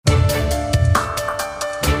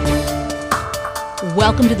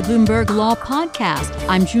Welcome to the Bloomberg Law Podcast.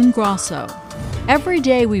 I'm June Grosso. Every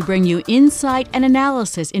day we bring you insight and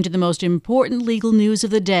analysis into the most important legal news of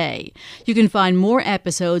the day. You can find more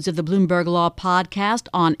episodes of the Bloomberg Law Podcast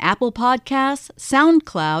on Apple Podcasts,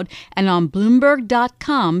 SoundCloud, and on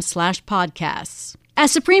Bloomberg.com/podcasts. As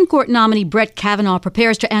Supreme Court nominee Brett Kavanaugh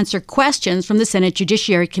prepares to answer questions from the Senate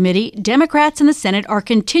Judiciary Committee, Democrats in the Senate are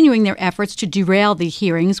continuing their efforts to derail the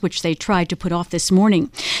hearings, which they tried to put off this morning.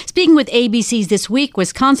 Speaking with ABC's This Week,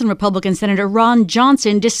 Wisconsin Republican Senator Ron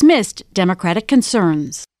Johnson dismissed Democratic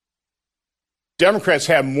concerns. Democrats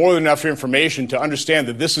have more than enough information to understand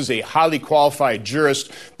that this is a highly qualified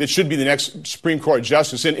jurist that should be the next Supreme Court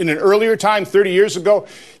justice. In an earlier time, 30 years ago,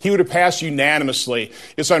 he would have passed unanimously.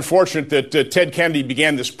 It's unfortunate that Ted Kennedy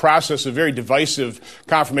began this process of very divisive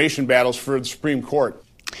confirmation battles for the Supreme Court.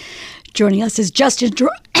 Joining us is Justin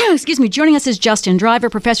Driver,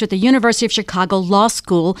 professor at the University of Chicago Law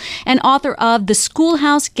School and author of The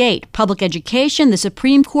Schoolhouse Gate, Public Education, the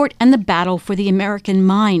Supreme Court, and the Battle for the American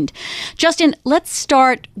Mind. Justin, let's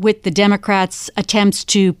start with the Democrats' attempts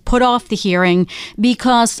to put off the hearing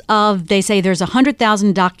because of, they say there's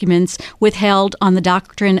 100,000 documents withheld on the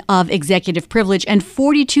doctrine of executive privilege, and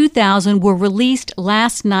 42,000 were released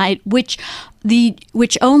last night, which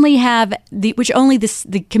only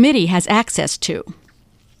the committee has access to.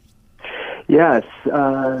 Yes,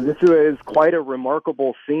 this is quite a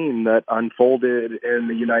remarkable scene that unfolded in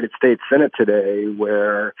the United States Senate today,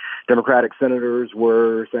 where Democratic senators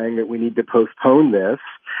were saying that we need to postpone this,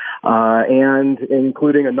 and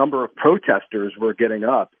including a number of protesters were getting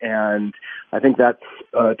up. And I think that's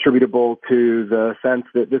attributable to the sense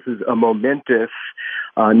that this is a momentous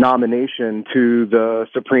nomination to the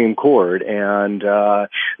Supreme Court. And the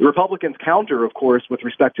Republicans counter, of course, with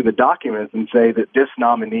respect to the documents and say that this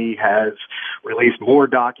nominee has released more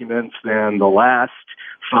documents than the last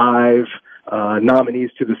five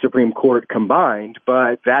nominees to the Supreme Court combined,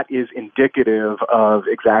 but that is indicative of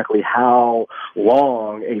exactly how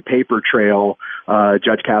long a paper trail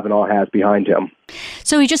Judge Kavanaugh has behind him.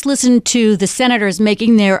 So we just listened to the senators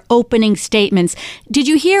making their opening statements. Did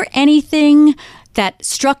you hear anything that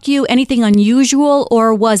struck you, anything unusual,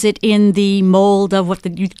 or was it in the mold of what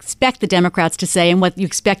you expect the Democrats to say and what you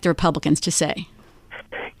expect the Republicans to say?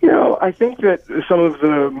 You know, I think that some of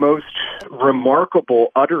the most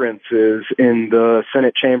remarkable utterances in the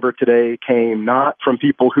Senate chamber today came not from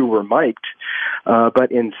people who were mic'd,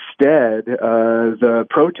 but instead the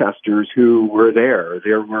protesters who were there.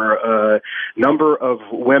 There were a number of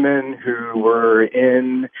women who were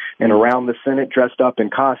in and around the Senate dressed up in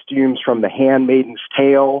costumes from The Handmaid's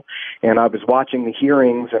Tale, and I was watching the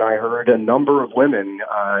hearings and I heard a number of women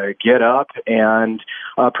get up and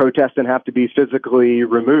protest and have to be physically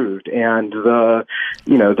removed. And the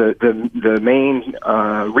main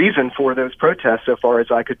reason for those protests, so far as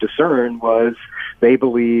I could discern, was they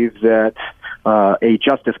believe that a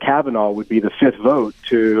Justice Kavanaugh would be the fifth vote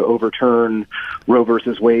to overturn Roe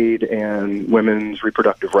versus Wade and women's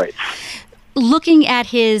reproductive rights. Looking at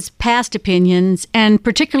his past opinions, and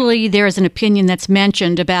particularly there is an opinion that's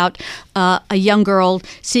mentioned about a young girl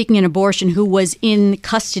seeking an abortion who was in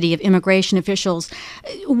custody of immigration officials,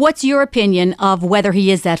 what's your opinion of whether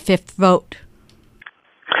he is that fifth vote?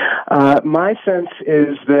 My sense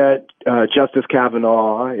is that Justice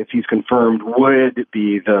Kavanaugh, if he's confirmed, would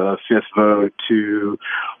be the fifth vote to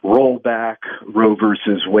roll back Roe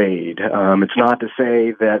versus Wade. It's not to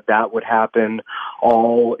say that that would happen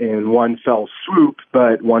all in one fell swoop,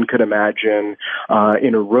 but one could imagine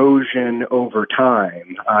an erosion over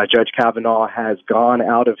time. Judge Kavanaugh has gone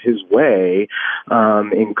out of his way,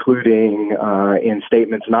 including in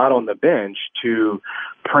statements not on the bench, to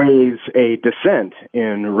praise a dissent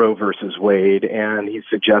in Roe versus Wade, and he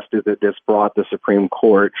suggested that this brought the Supreme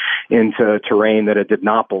Court into terrain that it did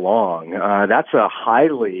not belong. That's a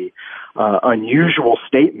highly unusual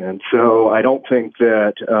statement, so I don't think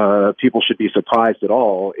that people should be surprised at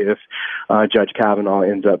all if Judge Kavanaugh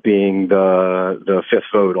ends up being the fifth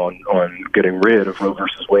vote on getting rid of Roe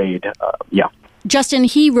versus Wade. Justin,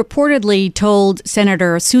 he reportedly told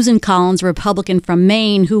Senator Susan Collins, a Republican from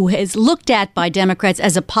Maine, who is looked at by Democrats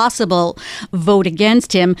as a possible vote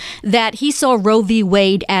against him, that he saw Roe v.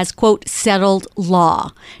 Wade as, quote, settled law.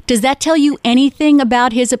 Does that tell you anything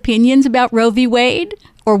about his opinions about Roe v. Wade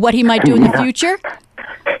or what he might do in the future?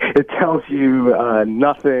 It tells you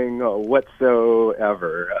nothing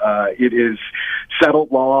whatsoever. It is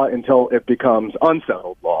settled law until it becomes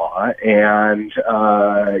unsettled law. And,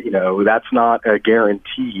 that's not a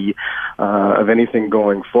guarantee of anything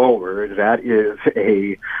going forward. That is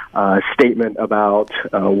a statement about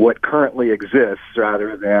what currently exists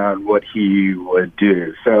rather than what he would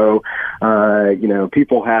do. So,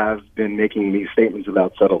 people have been making these statements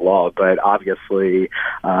about settled law, but obviously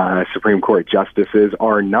Supreme Court justices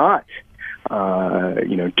are not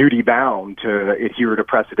duty bound to adhere to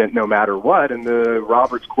precedent no matter what. And the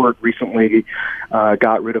Roberts Court recently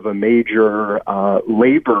got rid of a major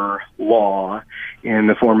labor law in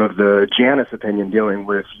the form of the Janus opinion dealing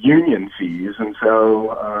with union fees. And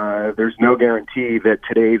so there's no guarantee that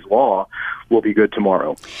today's law will be good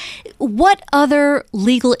tomorrow. What other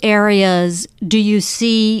legal areas do you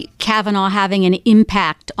see Kavanaugh having an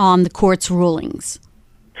impact on the court's rulings?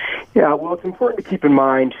 Yeah, well, it's important to keep in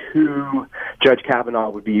mind who Judge Kavanaugh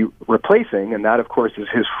would be replacing, and that, of course, is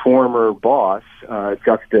his former boss,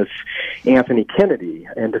 Justice Anthony Kennedy,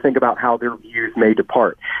 and to think about how their views may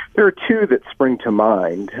depart. There are two that spring to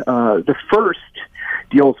mind. The first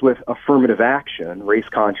deals with affirmative action,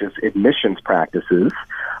 race-conscious admissions practices.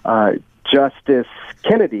 Justice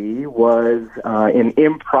Kennedy was an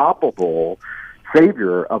improbable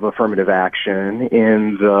savior of affirmative action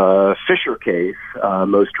in the Fisher case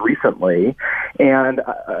most recently. And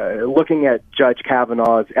looking at Judge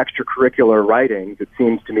Kavanaugh's extracurricular writings, it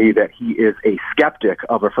seems to me that he is a skeptic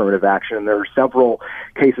of affirmative action. And there are several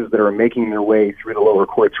cases that are making their way through the lower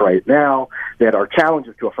courts right now that are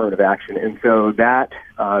challenges to affirmative action. And so that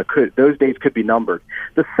those days could be numbered.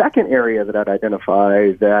 The second area that I'd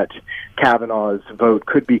identify that Kavanaugh's vote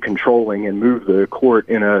could be controlling and move the court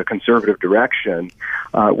in a conservative direction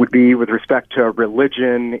would be with respect to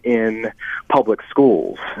religion in public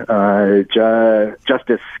schools.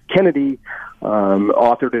 Justice Kennedy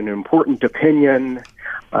authored an important opinion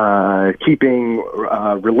keeping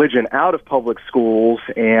religion out of public schools,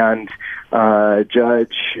 and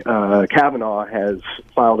Judge Kavanaugh has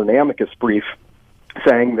filed an amicus brief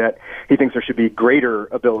saying that he thinks there should be greater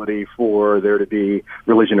ability for there to be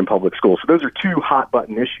religion in public schools. So those are two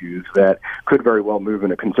hot-button issues that could very well move in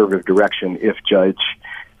a conservative direction if Judge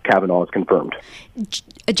Kavanaugh is confirmed.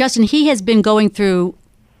 Justin, he has been going through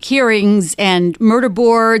hearings and murder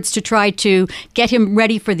boards to try to get him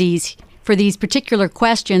ready for these particular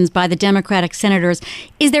questions by the Democratic senators.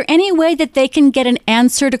 Is there any way that they can get an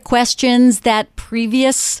answer to questions that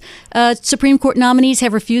previous Supreme Court nominees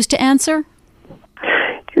have refused to answer?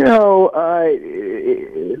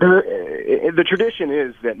 The tradition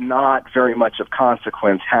is that not very much of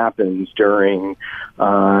consequence happens during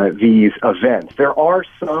these events. There are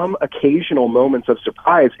some occasional moments of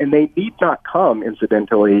surprise, and they need not come,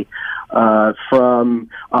 incidentally, from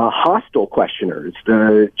hostile questioners.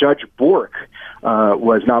 The Judge Bork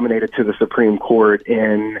was nominated to the Supreme Court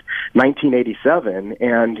in 1987,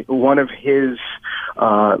 and one of his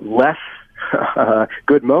less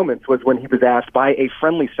good moments was when he was asked by a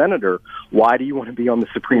friendly senator, "Why do you want to be on the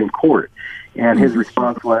Supreme Court?" And his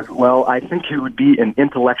response was, "Well, I think it would be an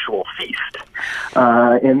intellectual feast."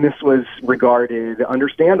 And this was regarded,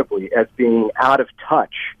 understandably, as being out of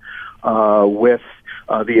touch with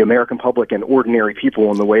the American public and ordinary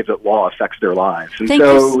people in the way that law affects their lives. And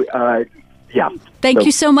Thank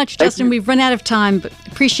you so much, Justin. We've run out of time, but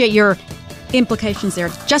appreciate your implications there.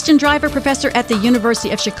 Justin Driver, professor at the University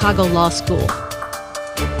of Chicago Law School.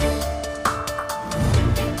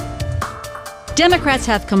 Democrats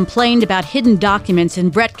have complained about hidden documents in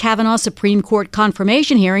Brett Kavanaugh's Supreme Court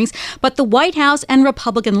confirmation hearings, but the White House and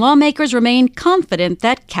Republican lawmakers remain confident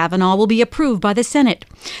that Kavanaugh will be approved by the Senate.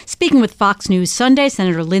 Speaking with Fox News Sunday,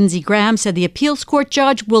 Senator Lindsey Graham said the appeals court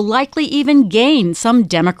judge will likely even gain some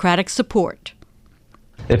Democratic support.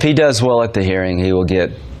 If he does well at the hearing, he will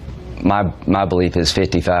get, my belief is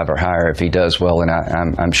 55 or higher if he does well, and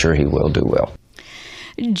I'm sure he will do well.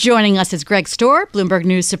 Joining us is Greg Storr, Bloomberg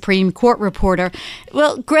News Supreme Court reporter.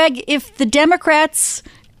 Well, Greg, if the Democrats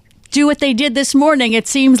do what they did this morning, it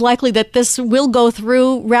seems likely that this will go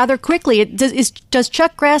through rather quickly. Does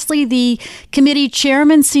Chuck Grassley, the committee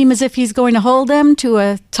chairman, seem as if he's going to hold them to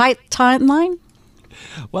a tight timeline?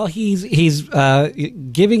 Well, he's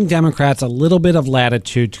giving Democrats a little bit of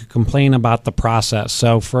latitude to complain about the process.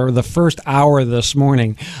 So for the first hour this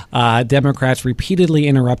morning, Democrats repeatedly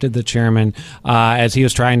interrupted the chairman as he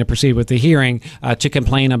was trying to proceed with the hearing to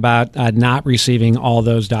complain about not receiving all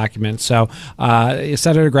those documents. So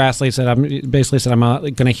Senator Grassley said, I'm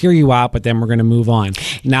going to hear you out, but then we're going to move on.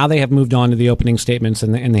 Now they have moved on to the opening statements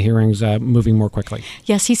and the hearings moving more quickly.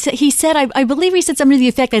 Yes, he said, I believe he said something to the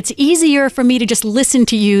effect that it's easier for me to just listen listen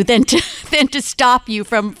to you than to stop you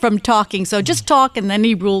from talking. So just talk, and then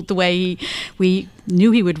he ruled the way we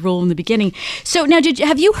knew he would rule in the beginning. So now,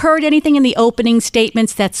 have you heard anything in the opening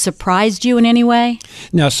statements that surprised you in any way?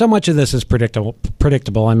 No, so much of this is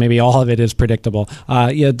predictable, and maybe all of it is predictable.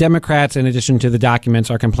 Democrats, in addition to the documents,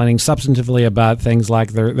 are complaining substantively about things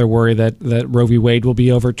like their worry that Roe v. Wade will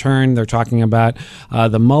be overturned. They're talking about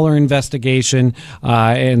the Mueller investigation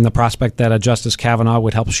and the prospect that a Justice Kavanaugh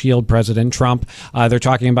would help shield President Trump. They're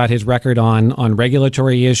talking about his record on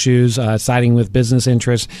regulatory issues, siding with business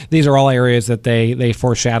interests. These are all areas that they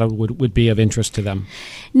foreshadowed would be of interest to them.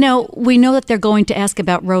 Now, we know that they're going to ask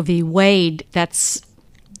about Roe v. Wade. That's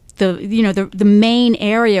the main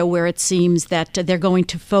area where it seems that they're going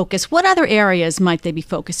to focus. What other areas might they be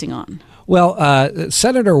focusing on? Well,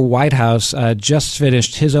 Senator Whitehouse just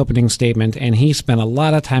finished his opening statement, and he spent a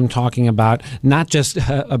lot of time talking about not just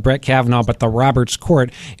Brett Kavanaugh, but the Roberts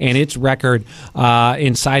Court and its record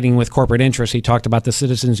in siding with corporate interests. He talked about the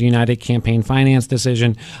Citizens United campaign finance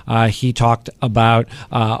decision. He talked about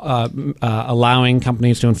allowing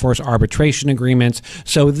companies to enforce arbitration agreements.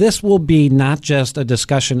 So this will be not just a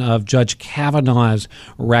discussion of Judge Kavanaugh's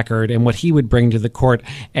record and what he would bring to the court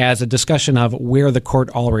as a discussion of where the court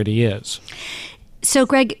already is. So,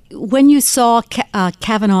 Greg, when you saw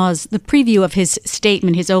Kavanaugh's, the preview of his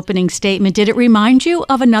statement, his opening statement, did it remind you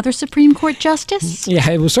of another Supreme Court justice? Yeah,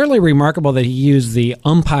 it was certainly remarkable that he used the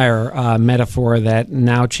umpire metaphor that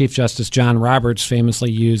now Chief Justice John Roberts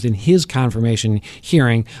famously used in his confirmation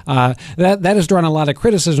hearing. That has drawn a lot of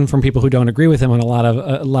criticism from people who don't agree with him on a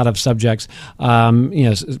lot of subjects.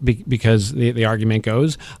 Because the argument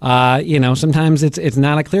goes, sometimes it's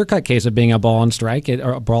not a clear-cut case of being a ball and strike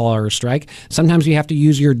or a brawl or a strike. Sometimes you have to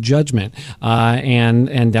use your judgment,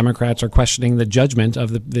 and Democrats are questioning the judgment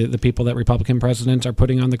of the people that Republican presidents are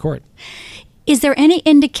putting on the court. Is there any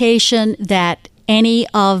indication that any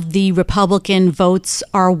of the Republican votes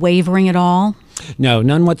are wavering at all? No,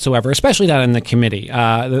 none whatsoever, especially not in the committee.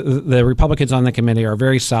 The Republicans on the committee are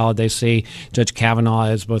very solid. They see Judge Kavanaugh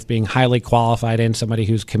as both being highly qualified and somebody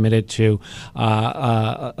who's committed to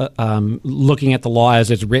looking at the law as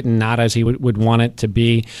it's written, not as he would want it to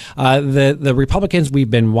be. The Republicans we've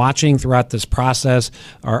been watching throughout this process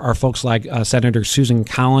are folks like Senator Susan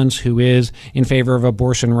Collins, who is in favor of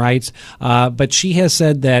abortion rights. But she has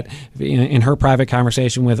said that in her private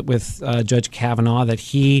conversation with Judge Kavanaugh that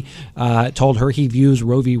he told her he views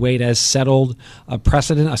Roe v. Wade as a settled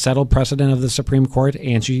precedent of the Supreme Court,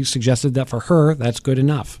 and she suggested that for her, that's good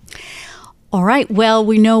enough. All right. Well,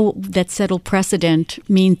 we know that settled precedent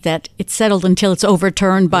means that it's settled until it's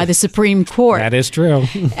overturned by the Supreme Court. That is true.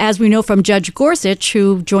 As we know from Judge Gorsuch,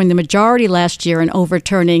 who joined the majority last year in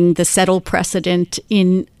overturning the settled precedent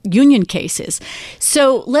in union cases.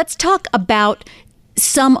 So let's talk about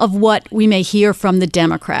some of what we may hear from the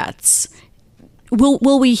Democrats.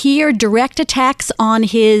 Will we hear direct attacks on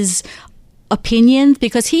his opinions?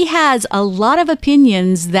 Because he has a lot of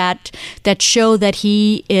opinions that show that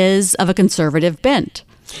he is of a conservative bent.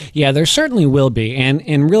 Yeah, there certainly will be.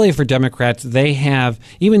 And really for Democrats, they have,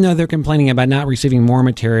 even though they're complaining about not receiving more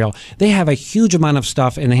material, they have a huge amount of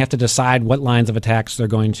stuff, and they have to decide what lines of attacks they're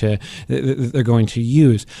going to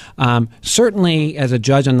use. Certainly, as a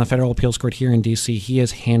judge on the Federal Appeals Court here in D.C., he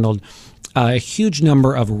has handled a huge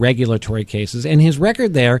number of regulatory cases, and his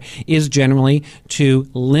record there is generally to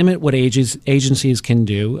limit what agencies can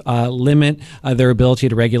do, limit their ability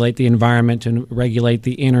to regulate the environment and regulate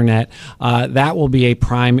the internet. That will be a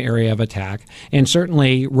prime area of attack, and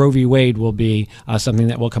certainly Roe v. Wade will be something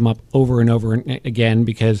that will come up over and over again,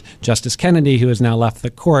 because Justice Kennedy, who has now left the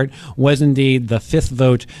court, was indeed the fifth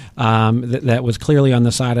vote that was clearly on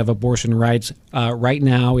the side of abortion rights. Right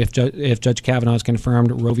now, if Judge Kavanaugh is confirmed,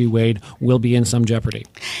 Roe v. Wade will be in some jeopardy.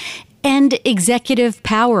 And executive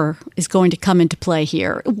power is going to come into play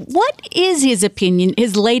here. What is his opinion,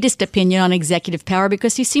 his latest opinion on executive power?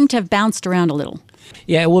 Because he seemed to have bounced around a little.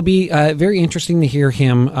 Yeah, it will be very interesting to hear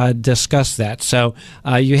him discuss that. So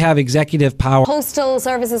you have executive power. Postal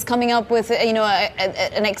services coming up with,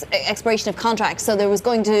 an expiration of contracts. So there was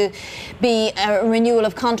going to be a renewal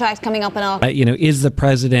of contracts coming up in August. Is the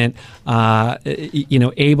president,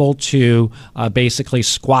 able to basically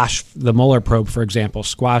squash the Mueller probe, for example,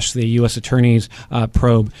 squash the U.S. Attorney's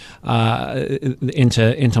probe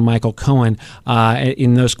into Michael Cohen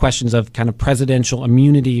in those questions of kind of presidential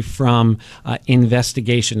immunity from investigations.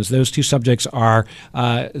 Those two subjects are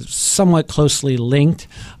somewhat closely linked.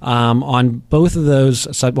 On both of those,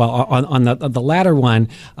 on the latter one,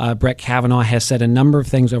 Brett Kavanaugh has said a number of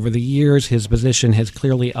things over the years. His position has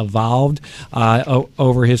clearly evolved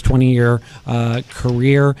over his 20-year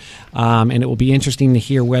career, and it will be interesting to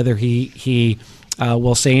hear whether he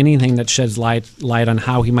will say anything that sheds light on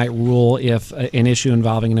how he might rule if an issue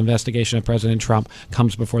involving an investigation of President Trump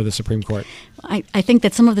comes before the Supreme Court. I think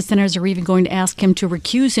that some of the senators are even going to ask him to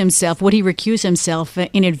recuse himself. Would he recuse himself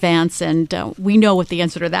in advance? And we know what the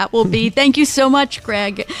answer to that will be. Thank you so much,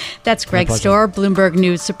 Greg. That's Greg Starr, Bloomberg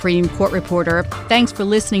News Supreme Court reporter. Thanks for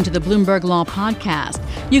listening to the Bloomberg Law Podcast.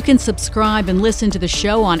 You can subscribe and listen to the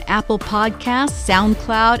show on Apple Podcasts,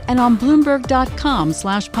 SoundCloud, and on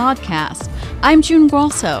Bloomberg.com/podcast. I'm June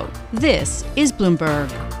Grosso. This is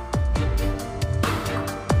Bloomberg.